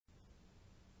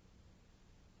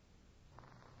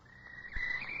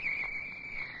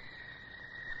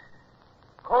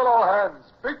Call all hands.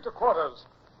 Beat to quarters.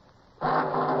 Run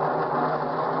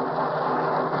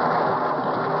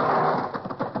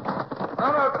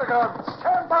out the guns.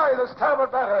 Stand by the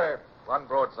starboard battery. One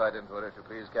broadside into it, if you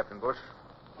please, Captain Bush.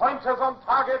 Pointers on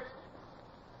target.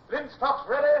 Linstocks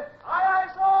ready. Aye, aye,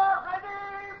 sir. Ready.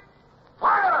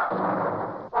 Fire!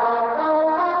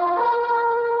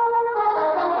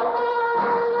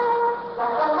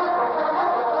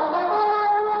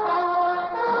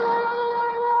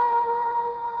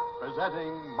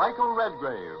 Presenting Michael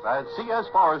Redgrave as C.S.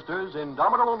 Forrester's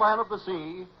indomitable man of the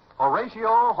sea,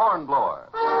 Horatio Hornblower.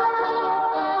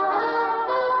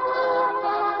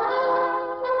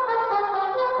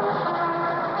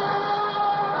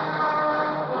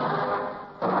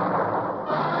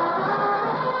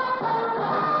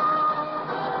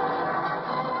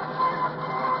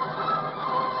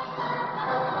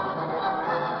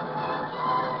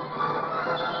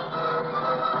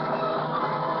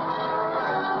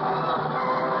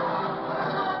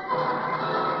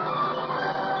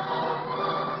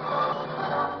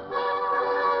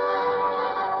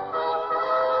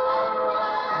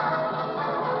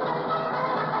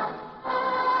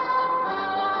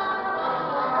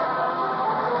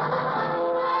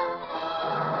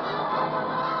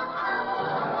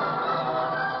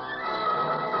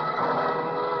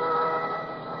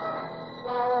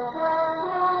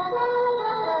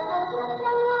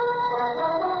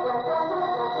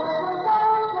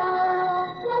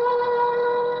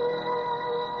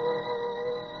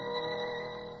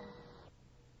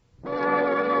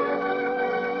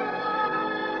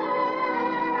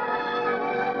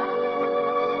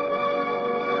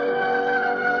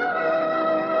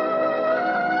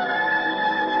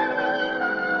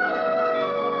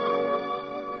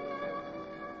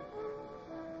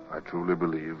 I truly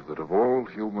believe that of all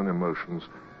human emotions,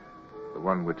 the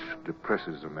one which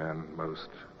depresses a man most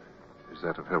is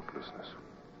that of helplessness.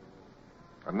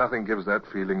 And nothing gives that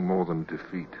feeling more than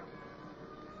defeat.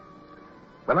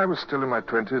 When I was still in my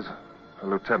 20s, a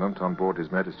lieutenant on board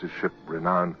His Majesty's ship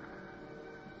Renown,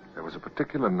 there was a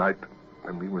particular night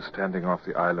when we were standing off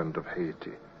the island of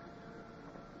Haiti.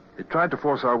 He tried to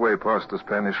force our way past the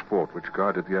Spanish fort which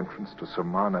guarded the entrance to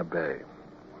Samana Bay.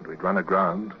 And we'd run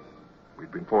aground.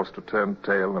 We'd been forced to turn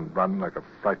tail and run like a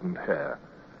frightened hare.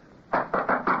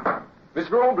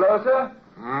 Mr. Hornblower, sir?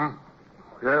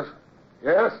 Yes?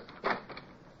 Yes?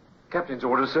 Captain's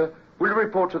orders, sir. Will you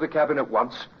report to the cabin at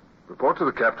once? Report to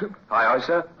the captain? Aye, aye,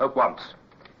 sir. At once.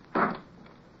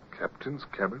 Captain's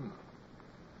cabin?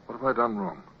 What have I done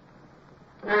wrong?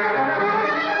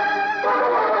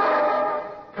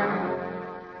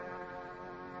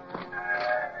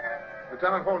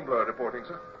 Lieutenant Hornblower reporting,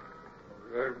 sir.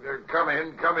 Come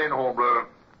in, Hornblower.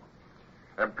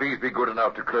 And please be good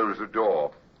enough to close the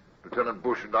door. Lieutenant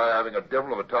Bush and I are having a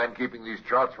devil of a time keeping these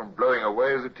charts from blowing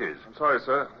away as it is. I'm sorry,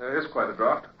 sir. There is quite a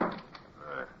draft.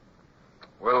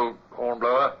 Well,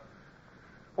 Hornblower,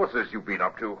 what's this you've been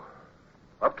up to?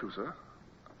 Up to, sir?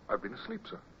 I've been asleep,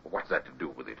 sir. What's that to do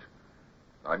with it?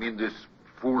 I mean this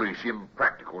foolish,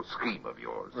 impractical scheme of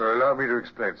yours. Allow me to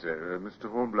explain, sir. Mr.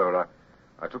 Hornblower,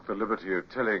 I took the liberty of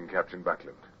telling Captain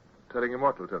Buckland. Telling him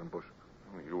what, Lieutenant Bush?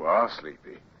 You are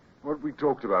sleepy. What we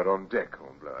talked about on deck,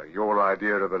 Hornblower, your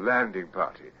idea of a landing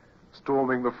party,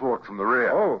 storming the fort from the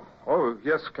rear. Oh,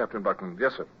 yes, Captain Buckland.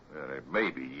 Yes, sir.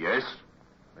 Maybe yes,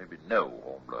 maybe no,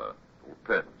 Hornblower. It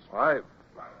depends. I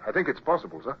think it's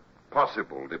possible, sir.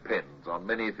 Possible depends on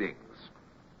many things.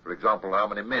 For example, how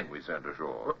many men we send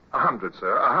ashore. 100,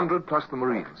 sir. 100 plus the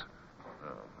Marines.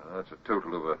 That's a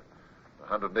total of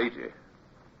 180.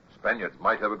 Spaniards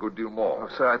might have a good deal more. Oh,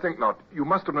 sir, I think not. You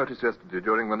must have noticed yesterday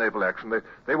during the naval action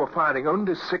they were firing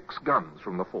only 6 guns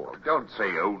from the fort. Don't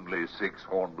say only 6,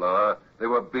 Hornblower. They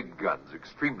were big guns,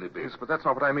 extremely big. Yes, but that's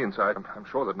not what I mean, sir. I'm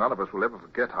sure that none of us will ever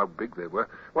forget how big they were.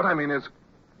 What I mean is,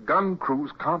 gun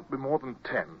crews can't be more than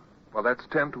 10. Well, that's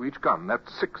 10 to each gun.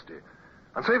 That's 60.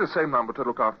 And say the same number to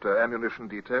look after ammunition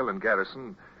detail and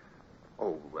garrison.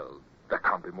 Oh, well, that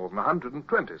can't be more than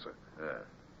 120, sir. Yeah,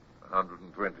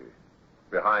 120.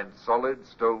 Behind solid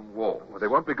stone walls. Well, they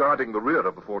won't be guarding the rear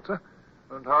of the fort, sir.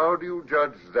 And how do you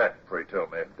judge that, pray tell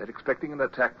me? They're expecting an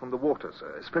attack from the water,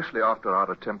 sir, especially after our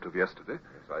attempt of yesterday.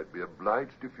 Yes, I'd be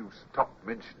obliged if you stopped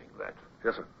mentioning that.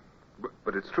 Yes, sir.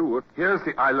 But it's true. Here's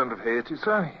the island of Haiti,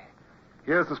 sir.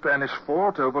 Here's the Spanish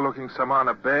fort overlooking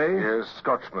Samana Bay. Here's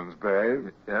Scotchman's Bay.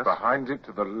 Yes. Behind it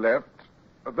to the left.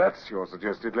 That's your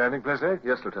suggested landing place, eh?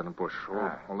 Yes, Lieutenant Bush.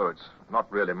 Although it's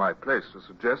not really my place to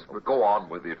suggest. But go on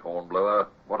with it, Hornblower.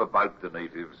 What about the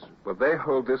natives? Well, they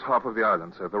hold this half of the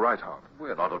island, sir, the right half.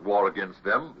 We're not at war against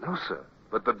them. No, sir.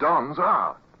 But the Dons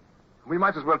are. We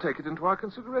might as well take it into our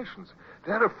considerations.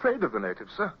 They're afraid of the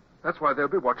natives, sir. That's why they'll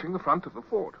be watching the front of the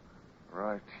fort.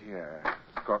 Right here,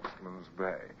 Scotsman's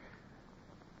Bay.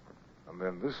 And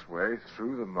then this way,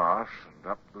 through the marsh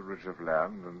and up the ridge of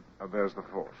land, and there's the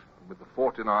fort. With the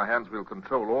fort in our hands, we'll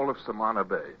control all of Samana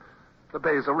Bay. The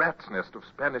bay is a rat's nest of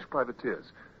Spanish privateers.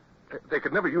 They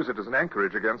could never use it as an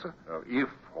anchorage against us. Now, if,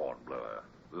 Hornblower.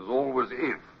 There's always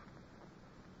if.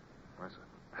 Why,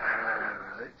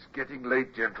 sir? It's getting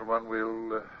late, gentlemen.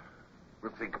 We'll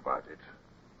think about it.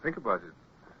 Think about it.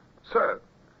 Sir.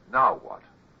 Now what?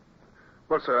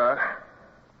 Well, sir,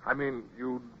 I mean,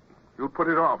 you'd put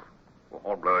it off. Well,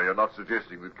 Hornblower, you're not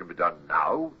suggesting that it can be done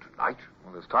now, tonight?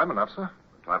 Well, there's time enough, sir.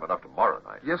 Time enough tomorrow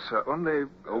night. Yes, sir, only...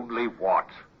 Only what?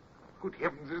 Good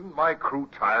heavens, isn't my crew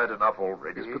tired enough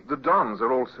already? Yes, but the Dons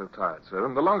are also tired, sir,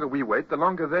 and the longer we wait, the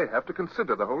longer they have to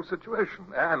consider the whole situation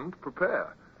and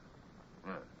prepare.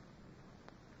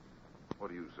 What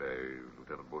do you say,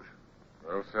 Lieutenant Bush?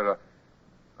 Well, sir,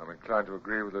 I'm inclined to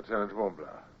agree with Lieutenant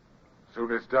Hornblower.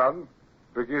 Soon it's done,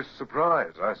 biggest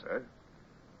surprise, I say.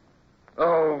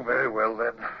 Oh, very well,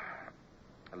 then.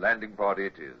 A landing party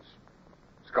it is.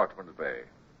 Scotchman's Bay.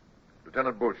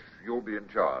 Lieutenant Bush, you'll be in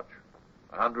charge.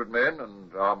 100 men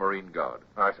and our Marine Guard.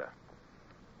 Aye, sir.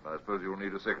 I suppose you'll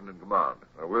need a second in command.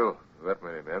 I will, that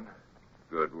many men.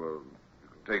 Good. Well, you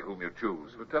can take whom you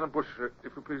choose. Lieutenant Bush,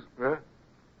 if you please... Huh?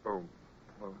 Oh,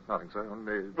 well, nothing, sir,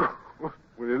 only...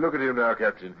 Will you look at him now,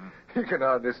 Captain? He can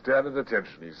hardly stand at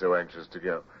attention. He's so anxious to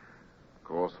go. Of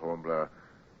course, Hornblower.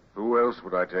 Who else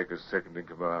would I take as second in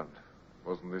command?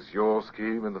 Wasn't this your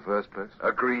scheme in the first place?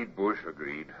 Agreed, Bush,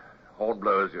 agreed.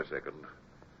 Hornblower's your second.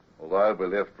 Although I'll be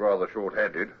left rather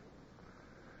short-handed.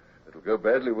 It'll go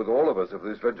badly with all of us if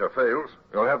this venture fails.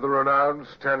 You'll have the Renown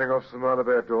standing off Samana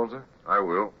Bay at dawn, sir? I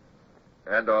will.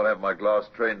 And I'll have my glass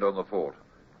trained on the fort.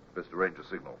 Best arrange a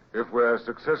signal. If we're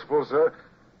successful, sir,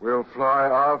 we'll fly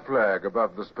our flag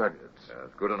above the Spaniards. Yes,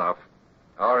 good enough.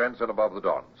 Our ensign above the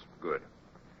Dons. Good.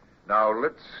 Now,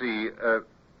 let's see.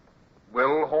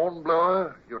 Well,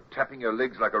 Hornblower, you're tapping your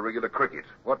legs like a regular cricket.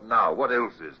 What now? What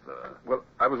else is there? Well,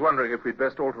 I was wondering if we'd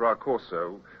best alter our course,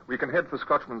 sir. We can head for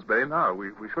Scotchman's Bay now.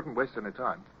 We shouldn't waste any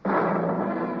time.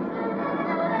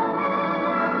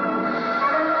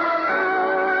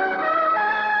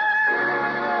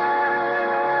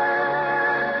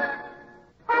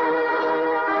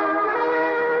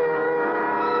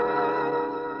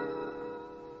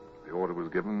 The order was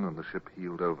given, and the ship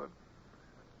heeled over.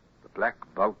 The black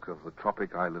bulk of the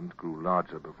tropic island grew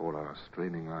larger before our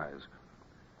straining eyes.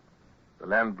 The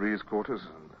land breeze caught us,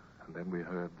 and then we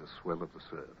heard the swell of the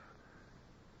surf.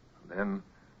 And then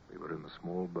we were in the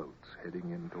small boats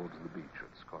heading in towards the beach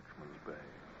at Scotchman's Bay.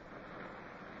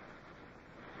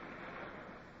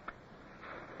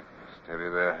 Steady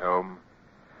there, Helm.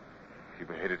 Keep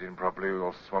her headed in properly, or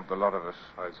we'll swamp the lot of us.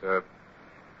 Aye, sir.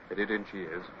 Headed in she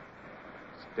is.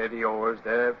 Steady oars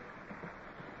there.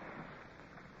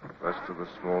 Rest of the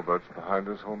small boats behind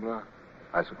us, Hornblower?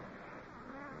 Aye, sir.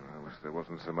 I wish there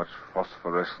wasn't so much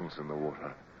phosphorescence in the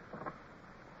water.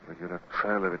 We get a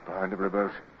trail of it behind every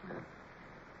boat.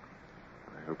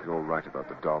 I hope you're right about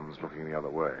the Dons looking the other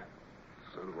way.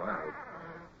 So do I.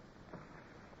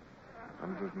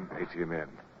 180 men.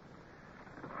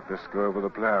 Let's go over the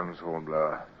plans,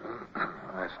 Hornblower.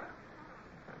 Aye, sir.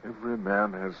 Every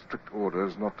man has strict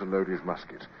orders not to load his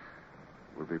musket.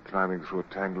 We'll be climbing through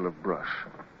a tangle of brush.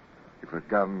 If a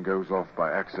gun goes off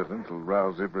by accident, it'll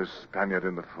rouse every Spaniard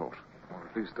in the fort. Or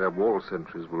at least their wall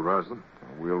sentries will rouse them.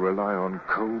 We'll rely on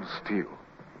cold steel,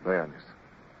 bayonets.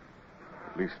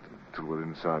 At least until we're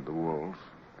inside the walls.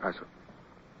 Aye, sir.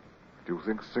 Do you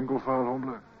think single file,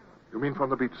 Hornblower? You mean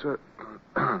from the beach, sir?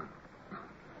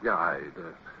 Yeah, aye.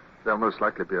 There'll most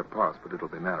likely be a path, but it'll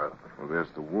be narrow. Well, there's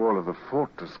the wall of the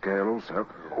fort to scale also.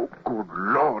 Oh, good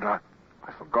Lord, I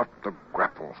forgot the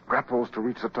grapples. Grapples to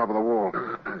reach the top of the wall.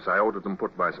 Yes, I ordered them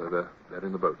put by, sir. They're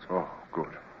in the boats. Oh, good.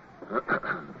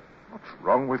 What's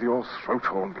wrong with your throat,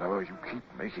 Hornblower? You keep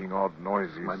making odd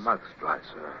noises. My mouth's dry,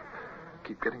 sir.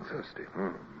 Keep getting thirsty.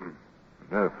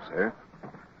 Nervous, eh?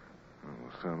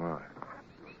 Oh, so am I.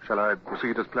 Shall I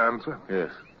proceed as planned, sir? Yes.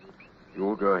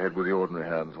 You'll go ahead with the ordinary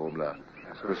hands, Hornblower.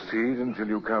 Yes, sir. Proceed until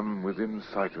you come within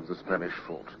sight of the Spanish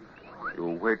fort.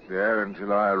 You'll wait there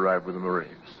until I arrive with the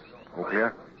Marines. All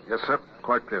clear? Yes, sir.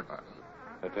 Quite clear.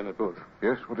 Lieutenant Bush,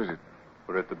 Yes, what is it?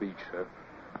 we're at the beach, sir.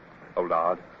 Oh,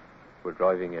 lad, we're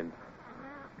driving in.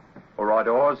 All right,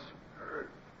 oars.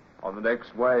 On the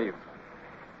next wave.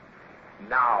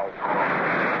 Now.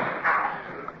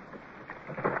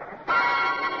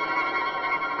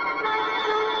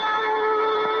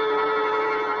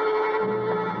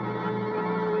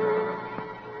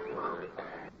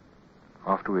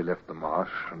 After we left the marsh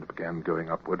and began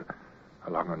going upward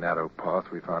along a narrow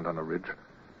path we found on a ridge,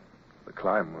 the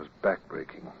climb was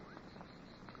backbreaking.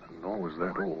 And nor was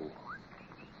that all.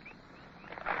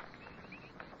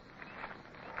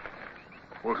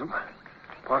 Wilson,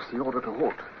 pass the order to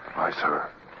halt. Aye, sir.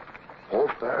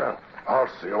 Halt there. Pass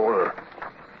the order.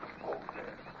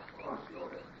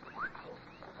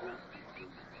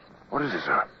 What is it,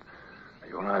 sir? Are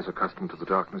your eyes accustomed to the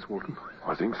darkness, Walton?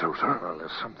 I think so, sir. Well,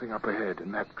 there's something up ahead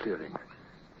in that clearing.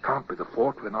 Can't be the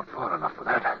fort. We're not far enough for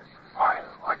that.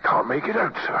 I can't make it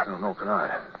out, sir. No, nor can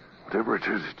I. Whatever it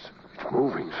is, it's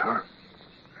moving, sir.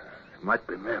 It might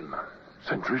be men.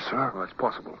 Sentries, sir? Well, it's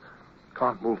possible.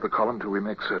 Can't move the column till we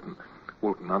make certain.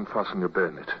 Walton, unfasten your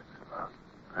bayonet.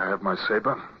 I have my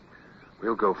saber.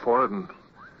 We'll go forward and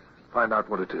find out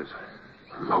what it is.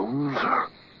 Alone, sir?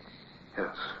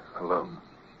 Yes, alone.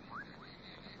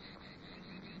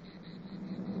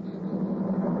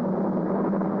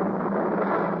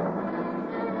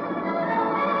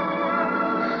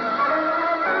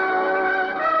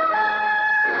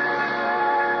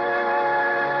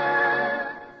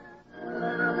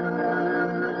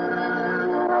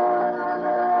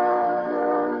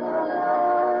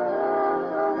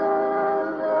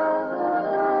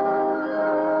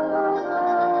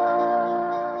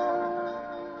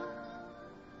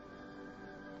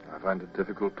 I find it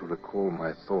difficult to recall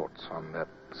my thoughts on that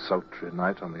sultry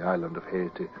night on the island of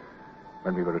Haiti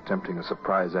when we were attempting a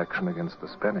surprise action against the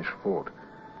Spanish fort.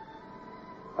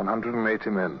 180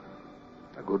 men,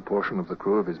 a good portion of the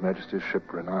crew of His Majesty's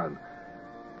ship Renown,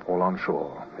 all on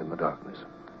shore in the darkness.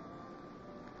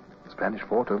 The Spanish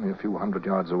fort only a few hundred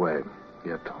yards away,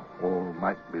 yet all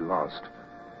might be lost.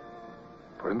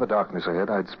 For in the darkness ahead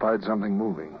I'd spied something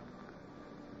moving.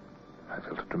 I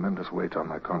felt a tremendous weight on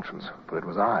my conscience, for it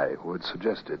was I who had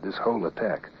suggested this whole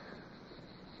attack.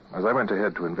 As I went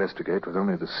ahead to investigate with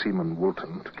only the seaman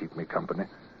Woolton to keep me company,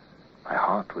 my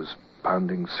heart was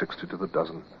pounding 60 to the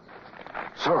dozen.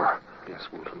 Sir! Yes,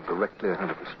 Woolton, directly ahead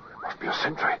of us. Must be a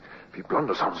sentry. If he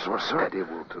blunders on us, sir. Steady,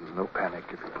 Woolton. No panic,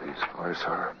 if you please. Aye,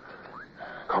 sir.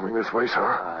 Coming this way, sir.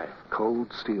 Aye.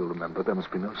 Cold steel, remember. There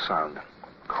must be no sound.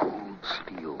 Cold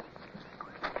steel.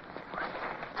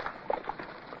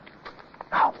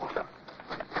 Now, Woolton.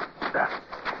 There.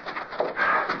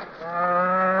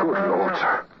 Good Lord,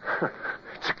 sir.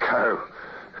 It's a cow.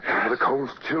 And with the cold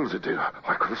chills it did,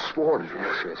 I could have sworn it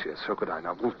was. Yes. So could I.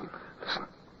 Now, Woolton, listen.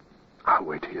 I'll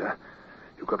wait here.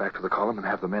 You go back to the column and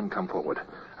have the men come forward.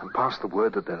 And pass the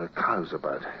word that there are cows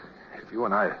about. If you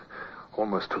and I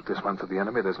almost took this one for the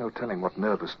enemy, there's no telling what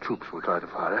nervous troops will try to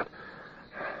fire at.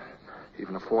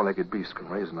 Even a four-legged beast can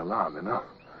raise an alarm, you know.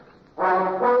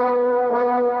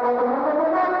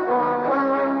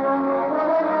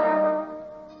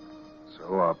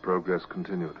 So our progress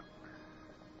continued.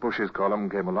 Bush's column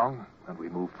came along, and we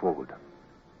moved forward.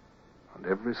 And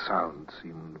every sound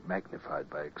seemed magnified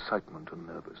by excitement and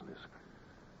nervousness.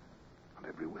 And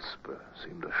every whisper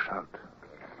seemed a shout.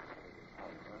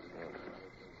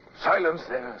 Silence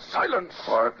there. Silence.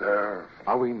 Quiet there.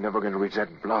 Are we never going to reach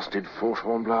that blasted fort,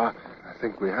 Hornblower? I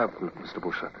think we have, Mr.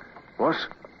 Bush, sir. What?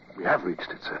 We have reached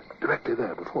it, sir. Directly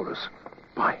there before us.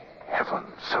 By heaven,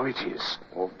 so it is.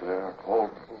 Halt there.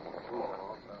 Halt.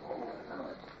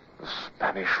 The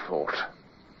Spanish fort.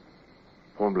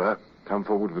 Hornblower, come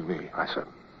forward with me. Aye, sir.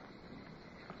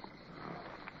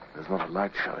 There's not a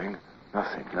light showing.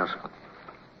 Nothing. No, sir.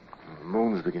 The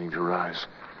moon's beginning to rise.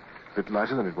 A bit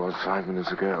lighter than it was 5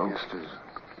 minutes ago. Yes, it is.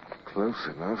 Close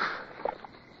enough.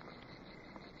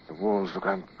 The walls look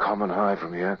uncommon high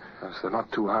from here. Yes, they're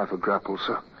not too high for grapple,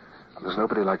 sir. And there's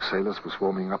nobody like sailors for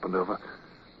swarming up and over.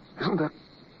 Isn't that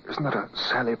a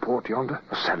sally port yonder?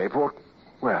 A sally port?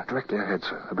 Where? Directly ahead,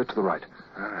 sir. A bit to the right.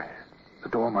 Aye. The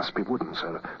door must be wooden,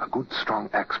 sir. A good, strong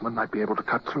axeman might be able to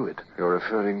cut through it. You're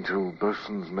referring to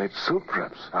Bosun's mate Silk,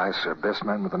 perhaps? Aye, sir. Best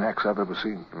man with an axe I've ever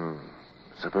seen.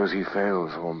 Suppose he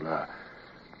fails, Hornblower.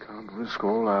 Can't risk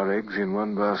all our eggs in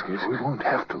one basket. We won't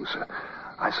have to, sir.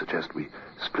 I suggest we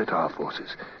split our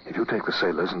forces. If you take the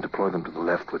sailors and deploy them to the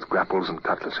left with grapples and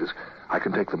cutlasses, I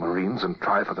can take the Marines and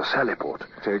try for the sally port.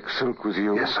 Take Silk with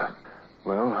you? Yes, sir.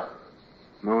 Well,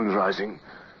 moon's rising.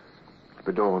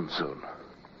 It'll be dawn soon.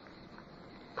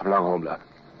 Come along, Hornblower.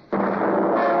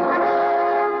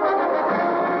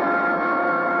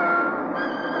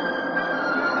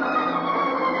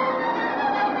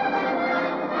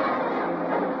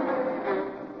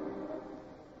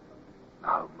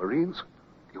 Now, Marines,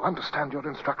 you understand your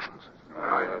instructions.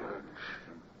 Aye.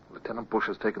 Lieutenant Bush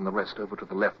has taken the rest over to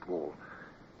the left wall.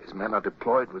 His men are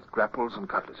deployed with grapples and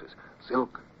cutlasses.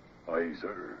 Silk. Aye,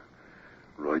 sir.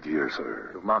 Right here,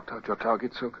 sir. You've marked out your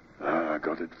target, Silk? I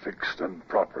got it fixed and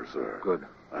proper, sir. Good.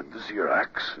 And this here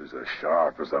axe is as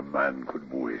sharp as a man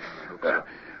could wish.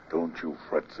 Don't you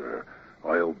fret, sir.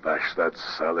 I'll bash that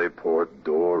Sally Port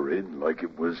door in like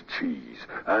it was cheese,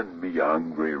 and me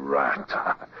hungry rat.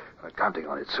 I'm counting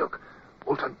on it, Silk.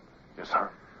 Walton. Yes, sir.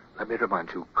 Let me remind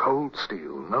you, cold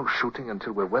steel, no shooting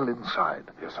until we're well inside.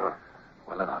 Yes, sir.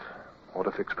 Well enough.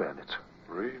 Order fixed bayonets.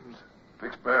 Reams,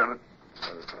 fixed bayonet.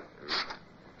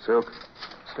 Silk,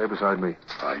 stay beside me.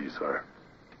 Aye, sir.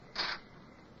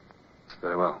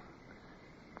 Very well.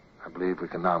 I believe we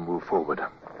can now move forward.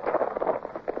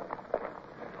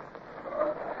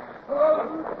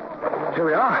 Here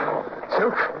we are.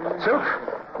 Silk.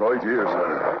 Right here,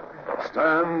 sir.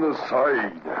 Stand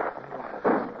aside.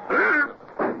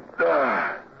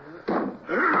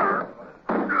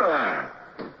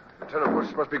 Lieutenant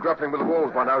Bush must be grappling with the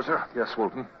walls by now, sir. Yes,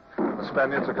 Walton. The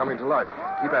Spaniards are coming to life.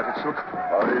 Keep at it, Silk.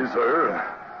 Aye,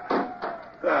 sir.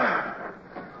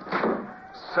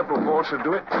 Simple force should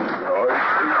do it. I think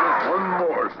there's one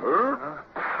more, sir.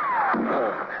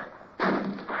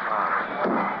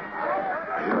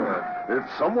 If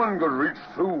someone could reach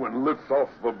through and lift off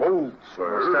the bolt,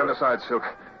 sir. Stand aside, Silk.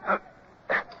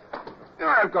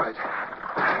 I've got it.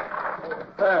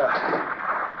 There.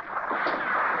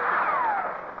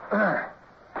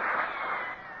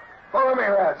 Follow me,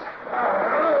 lads.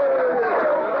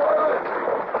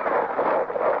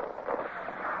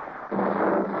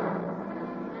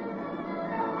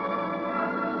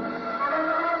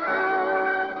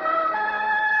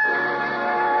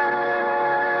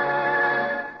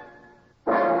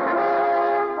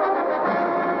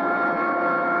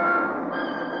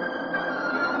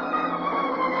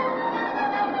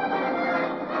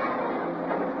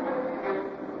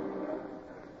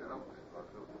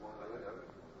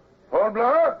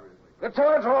 Hornblower?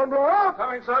 Lieutenant Hornblower?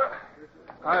 Coming, sir.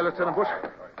 Hi, Lieutenant Bush.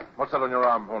 What's that on your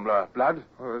arm, Hornblower? Blood?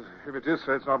 Well, if it is,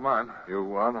 sir, it's not mine.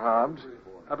 You unharmed?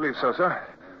 I believe so, sir.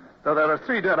 Though there are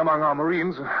 3 dead among our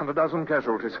Marines and a dozen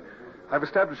casualties. I've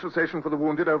established a station for the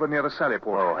wounded over near the Sally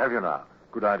Port. Oh, have you now?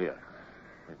 Good idea.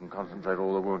 We can concentrate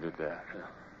all the wounded there.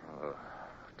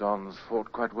 Dons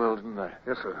fought quite well, didn't they?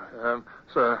 Yes, sir.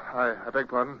 Sir, I beg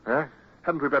pardon. Eh?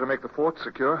 Hadn't we better make the fort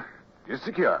secure? It's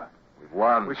secure. We've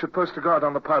won. We should post a guard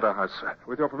on the powder house, sir.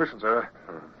 With your permission, sir.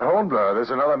 Hornblower, there's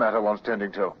another matter wants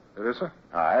tending to. There is, sir?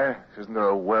 Aye. Isn't there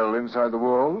a well inside the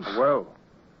walls? Well,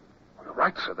 you're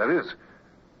right, sir. There is.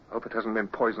 I hope it hasn't been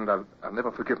poisoned. I'll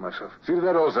never forgive myself. See to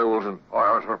that also, Wilson.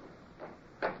 Aye,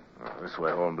 sir. This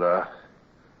way, Hornblower.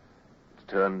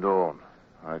 It's turned dawn.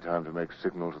 High time to make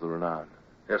signal to the Renown.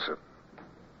 Yes, sir.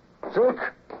 Silk,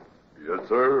 Yes,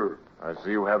 sir. I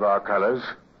see you have our colors.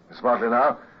 Smartly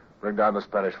now, bring down the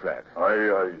Spanish flag.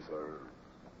 Aye, sir.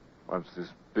 Once this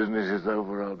business is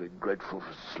over, I'll be grateful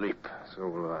for sleep. So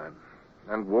will I.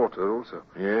 And water, also.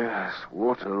 Yes,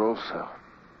 water also.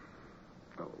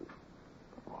 Oh,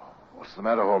 What's the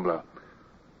matter, Hornblower?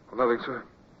 well, nothing, sir.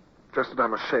 Just that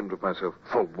I'm ashamed of myself.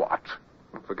 For what?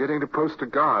 Forgetting to post a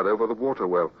guard over the water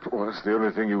well. Oh, that's the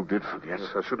only thing you did forget. Yes,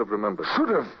 I should have remembered. Should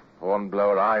have.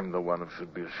 Hornblower, I'm the one who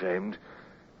should be ashamed.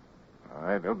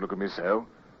 Aye, don't look at me so.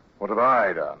 What have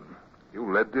I done?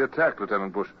 You led the attack,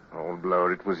 Lieutenant Bush.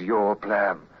 Hornblower, it was your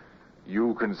plan.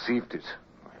 You conceived it.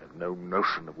 I had no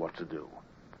notion of what to do.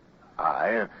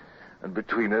 Aye, and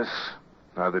between us,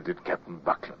 neither did Captain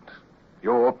Buckland.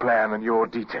 Your plan and your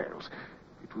details.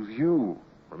 It was you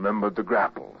remembered the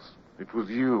grapples. It was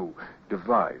you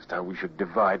devised how we should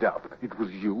divide up. It was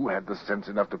you who had the sense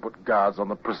enough to put guards on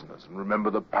the prisoners and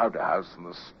remember the powder house and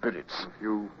the spirits.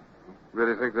 You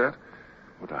really think that?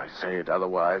 Would I say it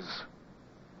otherwise?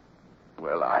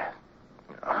 Well, I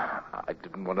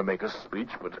didn't want to make a speech,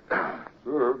 but...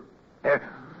 Sir?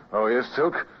 Oh, yes,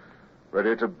 Silk?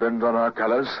 Ready to bend on our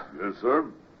colors? Yes, sir.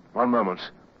 One moment.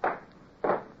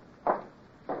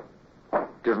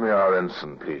 Give me our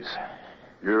ensign, please.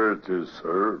 Here it is,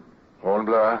 sir.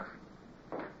 Hornblower?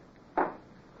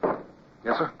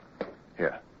 Yes, sir.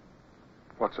 Here.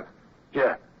 What, sir?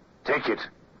 Here. Take it.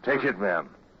 Take it, man.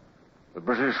 The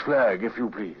British flag, if you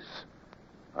please.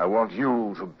 I want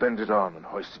you to bend it on and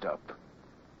hoist it up.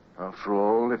 After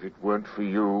all, if it weren't for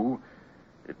you,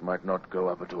 it might not go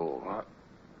up at all.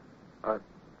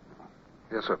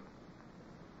 Yes, sir.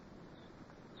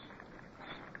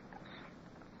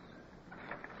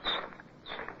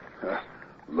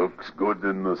 Looks good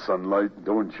in the sunlight,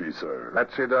 don't she, sir? That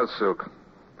she does, Silk.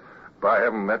 By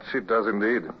heaven, that she does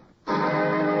indeed.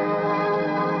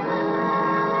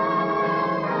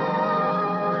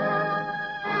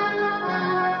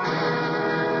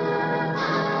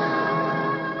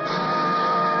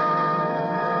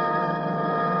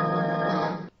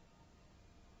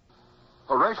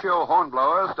 Horatio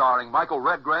Hornblower, starring Michael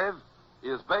Redgrave,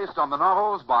 is based on the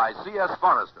novels by C.S.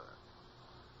 Forrester.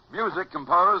 Music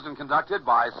composed and conducted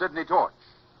by Sidney Torch.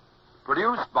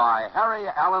 Produced by Harry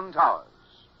Allen Towers.